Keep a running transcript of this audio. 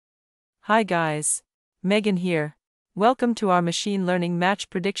Hi guys. Megan here. Welcome to our machine learning match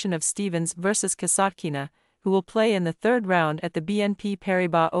prediction of Stevens versus Kasatkina, who will play in the third round at the BNP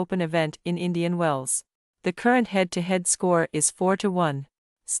Paribas Open event in Indian Wells. The current head-to-head score is 4-1.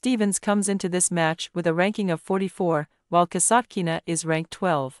 Stevens comes into this match with a ranking of 44, while Kasatkina is ranked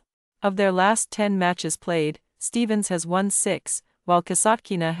 12. Of their last 10 matches played, Stevens has won 6, while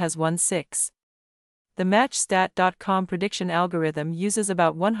Kasatkina has won 6. The MatchStat.com prediction algorithm uses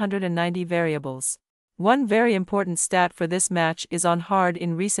about 190 variables. One very important stat for this match is on hard.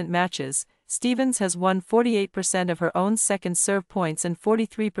 In recent matches, Stevens has won 48% of her own second serve points and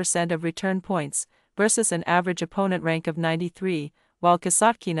 43% of return points, versus an average opponent rank of 93, while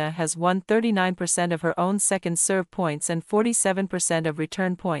Kasatkina has won 39% of her own second serve points and 47% of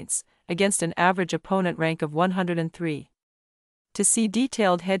return points, against an average opponent rank of 103. To see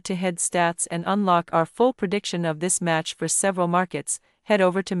detailed head-to-head stats and unlock our full prediction of this match for several markets, head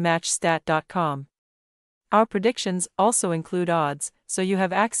over to MatchStat.com. Our predictions also include odds, so you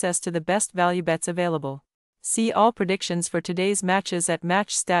have access to the best value bets available. See all predictions for today's matches at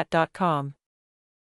MatchStat.com.